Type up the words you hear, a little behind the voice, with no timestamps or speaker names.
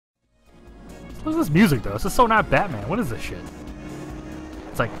What is this music though? This is so not Batman. What is this shit?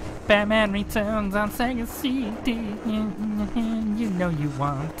 It's like Batman Returns on Sega CD. You know you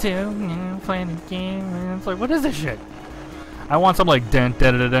want to play the game. It's like, what is this shit? I want some like dun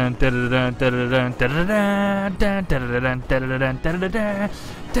dun dun dun dun dun dun dun dun dun dun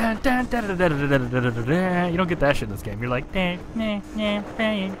dun. You don't get that shit in this game. You're like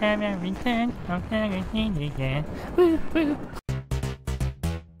woo woo.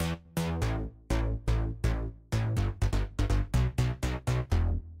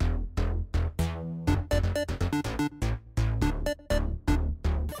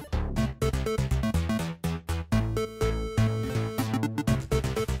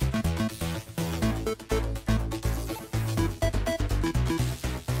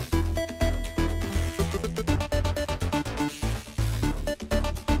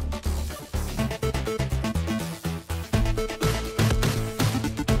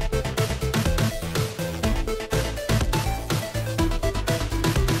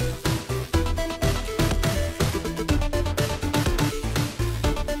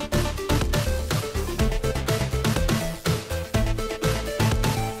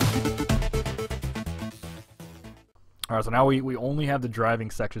 Alright, so now we only have the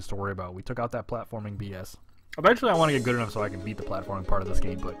driving sections to worry about. We took out that platforming BS. Eventually I want to get good enough so I can beat the platforming part of this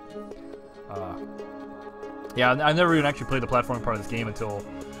game, but... yeah, I never even actually played the platforming part of this game until...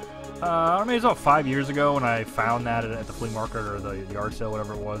 maybe it was about 5 years ago when I found that at the flea market or the yard sale,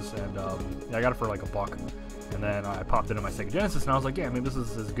 whatever it was, and yeah, I got it for like $1. And then I popped it in my Sega Genesis, and I was like, yeah, I mean, this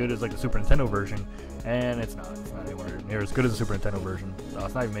is as good as like the Super Nintendo version, and it's not anywhere near as good as the Super Nintendo version.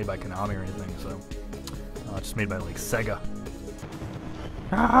 It's not even made by Konami or anything, so... it's just made by like Sega.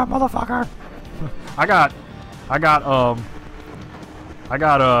 Ah, motherfucker! I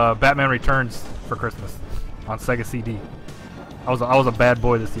got Batman Returns for Christmas on Sega CD. I was a bad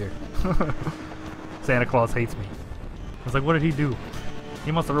boy this year. Santa Claus hates me. I was like, what did he do?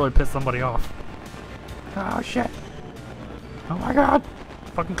 He must have really pissed somebody off. Oh shit! Oh my god!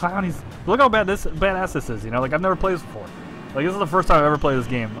 Fucking clownies! Look how badass this is. You know, like I've never played this before. Like this is the first time I've ever played this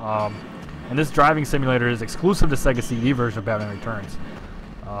game. And this driving simulator is exclusive to Sega CD version of Batman Returns.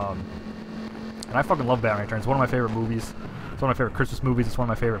 And I fucking love Batman Returns. It's one of my favorite movies. It's one of my favorite Christmas movies. It's one of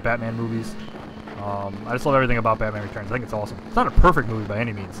my favorite Batman movies. I just love everything about Batman Returns. I think it's awesome. It's not a perfect movie by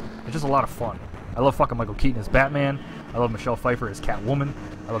any means. It's just a lot of fun. I love fucking Michael Keaton as Batman. I love Michelle Pfeiffer as Catwoman.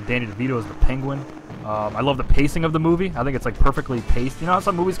 I love Danny DeVito as the Penguin. I love the pacing of the movie. I think it's like perfectly paced. You know how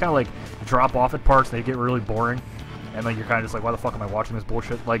some movies kind of like drop off at parts and they get really boring? And like you're kind of just like, why the fuck am I watching this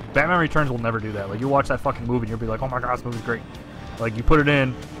bullshit? Like Batman Returns will never do that. Like you watch that fucking movie and you'll be like, oh my god, this movie's great. Like you put it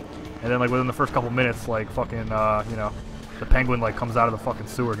in, and then like within the first couple minutes, like fucking you know, the Penguin like comes out of the fucking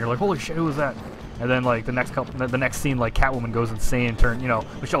sewer and you're like, holy shit, who was that? And then like the next scene, like Catwoman goes insane, you know,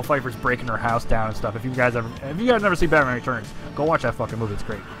 Michelle Pfeiffer's breaking her house down and stuff. If you guys never see Batman Returns, go watch that fucking movie. It's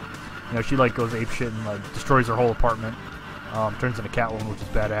great. You know, she like goes apeshit and like destroys her whole apartment. Turns into Catwoman, which is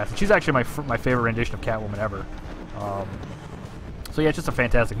badass. And she's actually my favorite rendition of Catwoman ever. So yeah, it's just a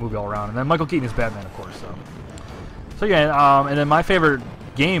fantastic movie all around. And then Michael Keaton is Batman, of course. So yeah, and then my favorite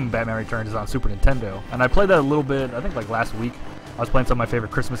game, Batman Returns, is on Super Nintendo. And I played that a little bit, I think like last week. I was playing some of my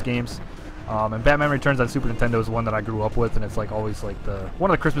favorite Christmas games. And Batman Returns on Super Nintendo is one that I grew up with, and it's like always like one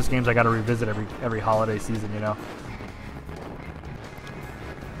of the Christmas games I got to revisit every holiday season, you know.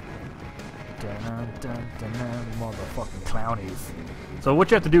 Motherfucking clownies. So what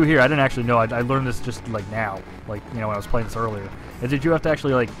you have to do here, I didn't actually know, I learned this just like now, like, you know, when I was playing this earlier, is that you have to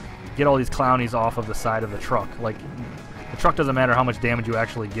actually like get all these clownies off of the side of the truck. Like, the truck doesn't matter how much damage you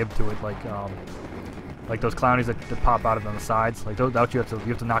actually give to it, like those clownies that pop out of on the sides, like those, you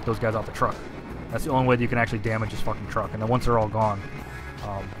have to knock those guys off the truck. That's the only way that you can actually damage this fucking truck, and then once they're all gone,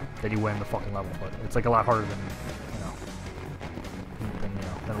 then you win the fucking level. But it's like a lot harder than,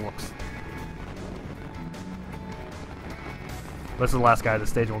 than it looks. This is the last guy of the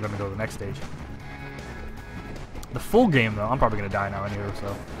stage, and we're going to go to the next stage. The full game, though, I'm probably going to die now anyway,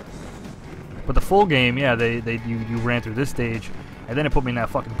 so. But the full game, yeah, you ran through this stage, and then it put me in that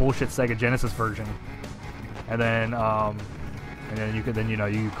fucking bullshit Sega Genesis version, and then you go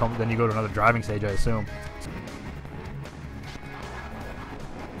to another driving stage, I assume.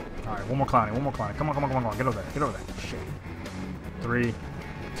 All right, one more clowny, come on, get over there, shit. 3,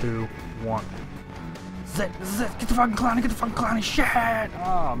 2, 1. Zit, get the fucking clowny, shit!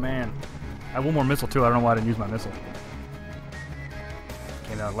 Oh, man. I have one more missile, too. I don't know why I didn't use my missile.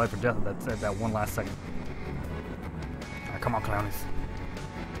 Came down to life or death at that one last second. Alright, come on, clownies.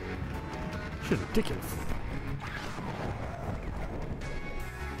 Shit is ridiculous.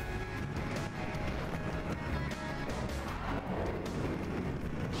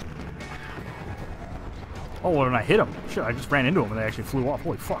 Oh, and I hit them. Shit, I just ran into them and they actually flew off.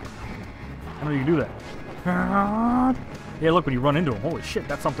 Holy fuck. I know you can do that. Yeah, look, when you run into them. Holy shit,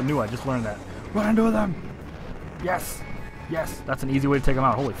 that's something new. I just learned that. Run into them. Yes. Yes, that's an easy way to take them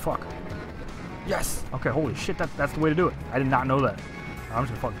out. Holy fuck. Yes. Okay, holy shit, that's the way to do it. I did not know that. I'm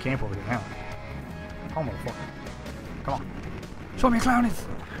just gonna fucking camp over here now. Come on, motherfucker. Come on. Show me your clownies.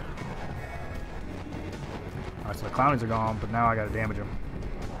 Alright, so the clownies are gone, but now I gotta damage them.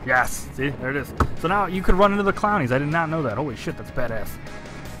 Yes! See? There it is. So now you could run into the clownies. I did not know that. Holy shit, that's badass.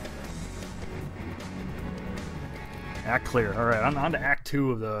 Act clear. Alright, on to Act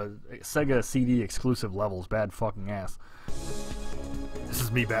 2 of the Sega CD exclusive levels. Bad fucking ass. This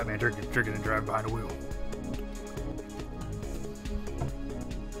is me, Batman, drinking and driving behind a wheel.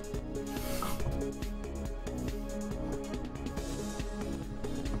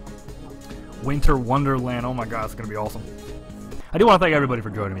 Winter Wonderland. Oh my god, it's gonna be awesome. I do want to thank everybody for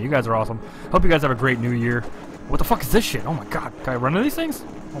joining me. You guys are awesome. Hope you guys have a great new year. What the fuck is this shit? Oh my god. Can I run into these things?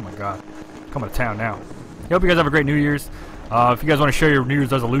 Oh my god. Coming to town now. I hope you guys have a great New Year's. If you guys want to share your New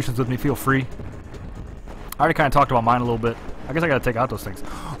Year's resolutions with me, feel free. I already kind of talked about mine a little bit. I guess I gotta take out those things.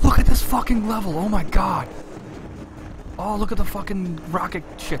 Look at this fucking level. Oh my god. Oh, look at the fucking rocket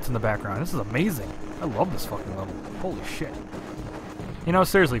shits in the background. This is amazing. I love this fucking level. Holy shit. You know,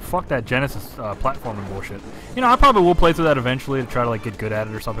 seriously, fuck that Genesis platforming bullshit. You know, I probably will play through that eventually to try to like get good at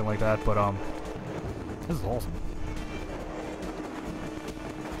it or something like that, but this is awesome.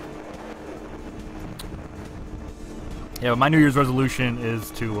 Yeah, but my New Year's resolution is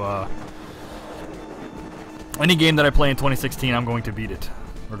to any game that I play in 2016, I'm going to beat it,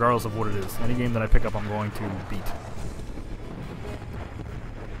 regardless of what it is. Any game that I pick up, I'm going to beat.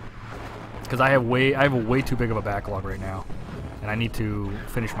 Because I have a way too big of a backlog right now. And I need to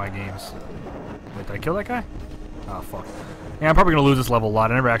finish my games. Wait, did I kill that guy? Oh, fuck. Yeah, I'm probably going to lose this level a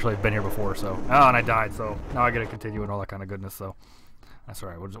lot. I never actually been here before, so... Oh, and I died, so now I got to continue and all that kind of goodness, so... That's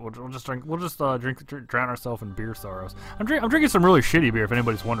alright. We'll just drown ourselves in beer sorrows. I'm drinking some really shitty beer, if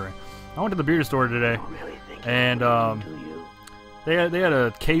anybody's wondering. I went to the beer store today, and they had a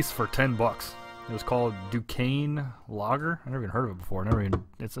case for $10. It was called Duquesne Lager. I never even heard of it before.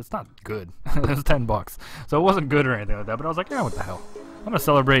 It's not good. It was $10, so it wasn't good or anything like that. But I was like, yeah, what the hell? I'm gonna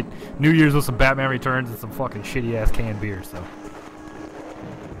celebrate New Year's with some Batman Returns and some fucking shitty ass canned beer. So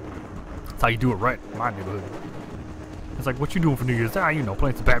that's how you do it right in my neighborhood. It's like, what you doing for New Year's? Ah, you know,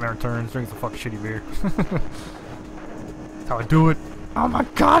 playing some Batman Returns, drinking some fucking shitty beer. That's how I do it. Oh my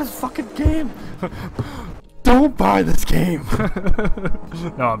god, this fucking game! Don't buy this game!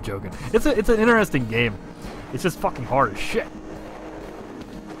 No, I'm joking. It's an interesting game. It's just fucking hard as shit.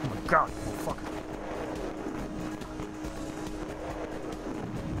 Oh my god, oh fuck.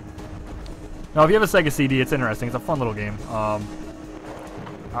 Now, if you have a Sega CD, it's interesting. It's a fun little game.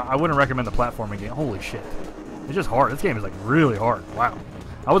 I wouldn't recommend the platforming game. Holy shit. It's just hard. This game is like really hard. Wow.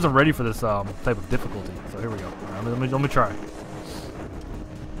 I wasn't ready for this type of difficulty. So here we go. All right, let me try.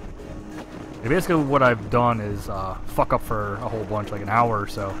 And basically what I've done is fuck up for a whole bunch, like an hour or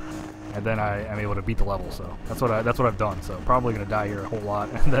so, and then I am able to beat the level. So that's what I've done. So probably gonna die here a whole lot,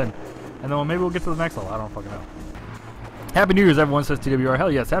 and then maybe we'll get to the next level. I don't fucking know. Happy New Year's, everyone, says TWR.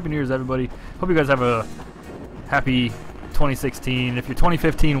 Hell yes, Happy New Year's, everybody. Hope you guys have a happy 2016. If your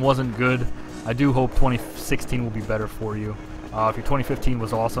 2015 wasn't good, I do hope 2016 will be better for you. If your 2015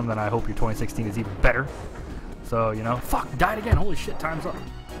 was awesome, then I hope your 2016 is even better. So, you know, fuck, died again. Holy shit, time's up.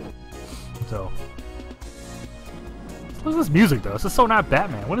 So, what's this music though? This is so not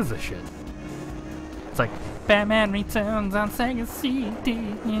Batman. What is this shit? It's like Batman Returns on Sega CD.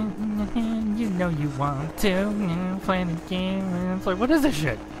 You know you want to play the game. It's like, what is this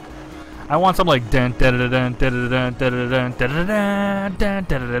shit? I want some like dun dun dun dun dun dun dun dun dun dun dun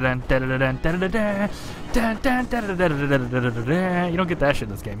dun. You don't get that shit in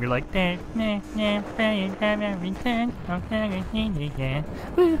this game. You're like, what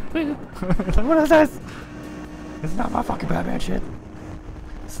is this? It's not my fucking Batman shit.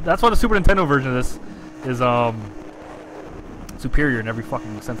 So that's why the Super Nintendo version of this is superior in every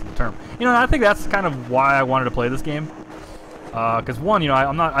fucking sense of the term. You know, I think that's kind of why I wanted to play this game. Because one, you know,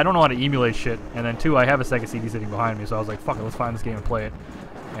 I don't know how to emulate shit, and then two, I have a Sega CD sitting behind me, so I was like, fuck it, let's find this game and play it.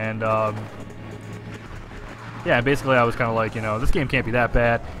 And yeah, basically I was kind of like, you know, this game can't be that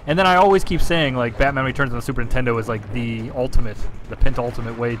bad. And then I always keep saying like Batman Returns on the Super Nintendo is like the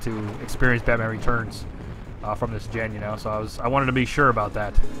penultimate way to experience Batman Returns from this gen, you know. So I wanted to be sure about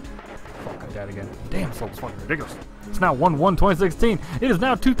that. Fuck, I died again. Damn, this level's fucking ridiculous. It's now 1/1/2016. It is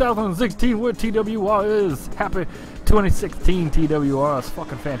now 2016 where TWR is. Happy 2016 TWR. It's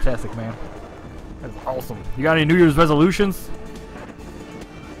fucking fantastic, man. That's awesome. You got any New Year's resolutions?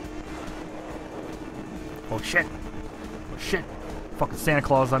 Oh shit. Oh shit. Fucking Santa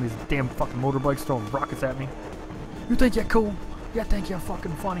Claus on these damn fucking motorbikes throwing rockets at me. You think you're cool? You think you're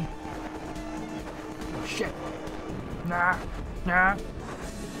fucking funny? Oh shit. Nah. Nah.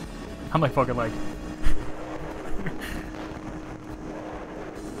 I'm like fucking like...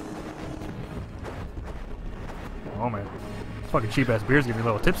 Oh man. This fucking cheap ass beers get me a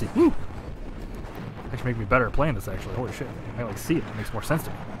little tipsy. Woo! Actually make me better at playing this actually. Holy shit. I like see it. It makes more sense to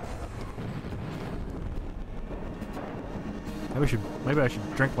me. Maybe I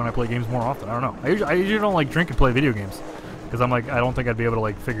should drink when I play games more often. I don't know. I usually don't like drink and play video games. Because I'm like, I don't think I'd be able to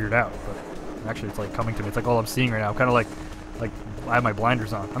like figure it out. But actually it's like coming to me. It's like all I'm seeing right now. I'm kinda like I have my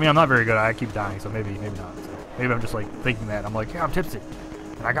blinders on. I mean I'm not very good. I keep dying, so maybe not. So maybe I'm just like thinking that. I'm like, yeah, I'm tipsy.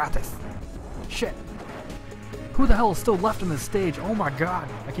 And I got this. Shit. Who the hell is still left in this stage? Oh my god.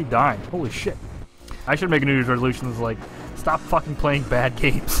 I keep dying. Holy shit. I should make a New Year's resolution that's like, stop fucking playing bad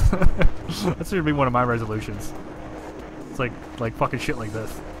games. That should be one of my resolutions. It's like fucking shit like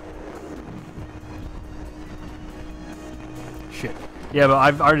this. Shit. Yeah, but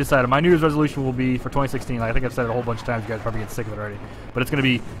I've already decided. My New Year's resolution will be for 2016. I think I've said it a whole bunch of times. You guys probably get sick of it already. But it's gonna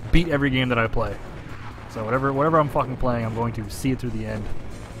be beat every game that I play. So whatever I'm fucking playing, I'm going to see it through the end.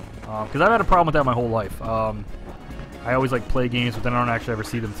 Because I've had a problem with that my whole life. I always like play games, but then I don't actually ever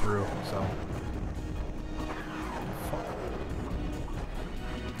see them through. So. Fuck.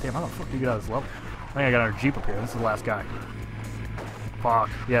 Damn, how the fuck do you get out of this level? I think I got our Jeep up here. This is the last guy. Fuck.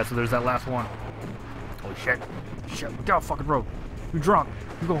 Yeah, so there's that last one. Holy shit. Shit, look out, fucking road. You drunk.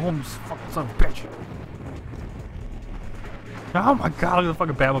 You go home, you fucking son of a bitch. Oh my god, look at the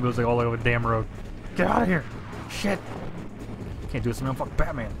fucking Batmobile's like all over the damn road. Get out of here. Shit. Can't do this to me, I'm fucking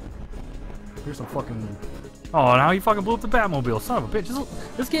Batman. Here's some fucking... Oh, now he fucking blew up the Batmobile. Son of a bitch.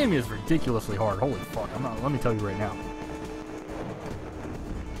 This game is ridiculously hard. Holy fuck. Let me tell you right now.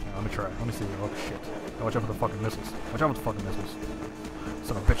 Let me try. Let me see. Oh shit. Watch out for the fucking missiles. Watch out with the fucking missiles.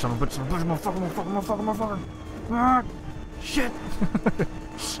 Son of a bitch, son of a bitch, son of a bitch, motherfucker. Ah, shit.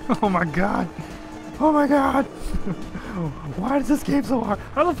 Oh my god. Oh my god. Why is this game so hard?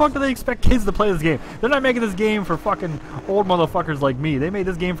 How the fuck do they expect kids to play this game? They're not making this game for fucking old motherfuckers like me. They made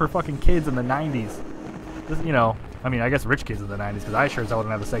this game for fucking kids in the 90s. This, you know, I mean, I guess rich kids in the 90s, because I sure as hell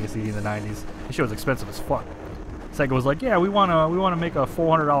didn't have a Sega CD in the 90s. This shit was expensive as fuck. Sega was like, yeah, we wanna make a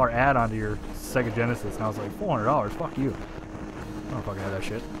 $400 add-on to your Sega Genesis, and I was like, $400? Fuck you. I don't fucking have that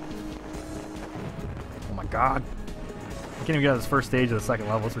shit. Oh my god. I can't even get out of this first stage of the second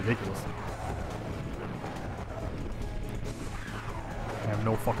level. It's ridiculous. I have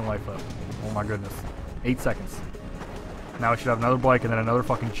no fucking life left. Oh my goodness. 8 seconds. Now I should have another bike and then another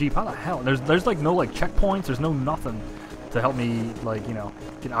fucking Jeep. How the hell? There's like no like checkpoints. There's no nothing to help me like, you know,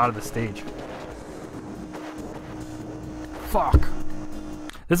 get out of the stage. Fuck.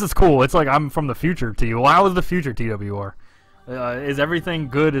 This is cool. It's like I'm from the future to you. Well, how is the future, TWR? Is everything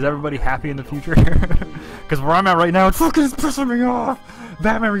good? Is everybody happy in the future? Because where I'm at right now, it's fucking pissing me off.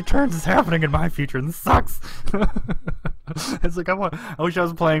 Batman Returns is happening in my future, and this sucks. It's like I wish I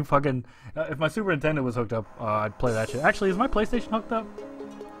was playing fucking. If my Super Nintendo was hooked up, I'd play that shit. Actually, is my PlayStation hooked up?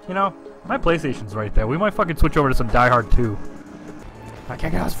 You know, my PlayStation's right there. We might fucking switch over to some Die Hard 2. I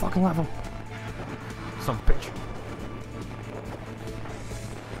can't get out of this fucking level. Some bitch.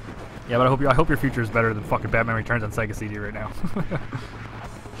 Yeah, but I hope your future is better than fucking Batman Returns on Sega CD right now.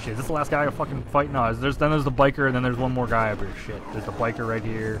 Shit, is this the last guy I fucking fight? No, then there's the biker, and then there's one more guy up here. Shit, there's the biker right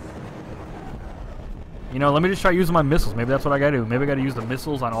here. You know, let me just try using my missiles. Maybe that's what I gotta do. Maybe I gotta use the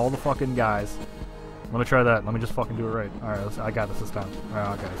missiles on all the fucking guys. Let me try that. Let me just fucking do it right. Alright, I got this time.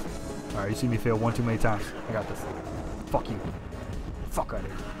 Alright, guys. Alright, you see me fail one too many times. I got this. Fuck you. Fuck out of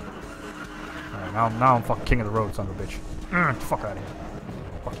here. Alright, now I'm fucking king of the road, son of a bitch. Fuck out of here.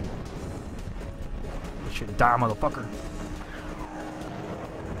 Fuck you. Shit, die, motherfucker.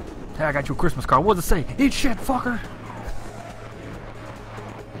 Hey, I got you a Christmas card. What does it say? Eat shit, fucker!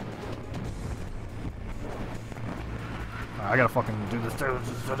 I gotta fucking do this.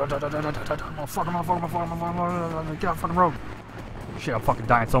 Motherfucker. Get off the fucking road. Shit, I'm fucking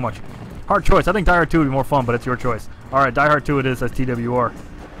dying so much. Hard choice. I think Die Hard 2 would be more fun, but it's your choice. Alright, Die Hard 2 it is, says TWR.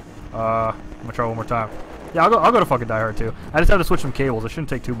 I'm gonna try one more time. Yeah, I'll go to fucking Die Hard 2. I just have to switch some cables. It shouldn't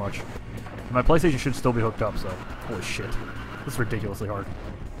take too much. My PlayStation should still be hooked up, so... Holy shit. This is ridiculously hard.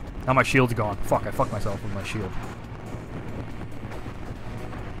 Now my shield's gone. Fuck, I fucked myself with my shield.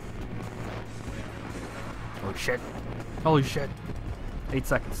 Holy shit. Holy shit. 8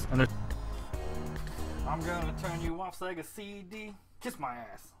 seconds. And there's... I'm gonna turn you off, Sega CD. Kiss my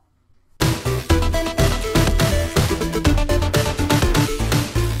ass.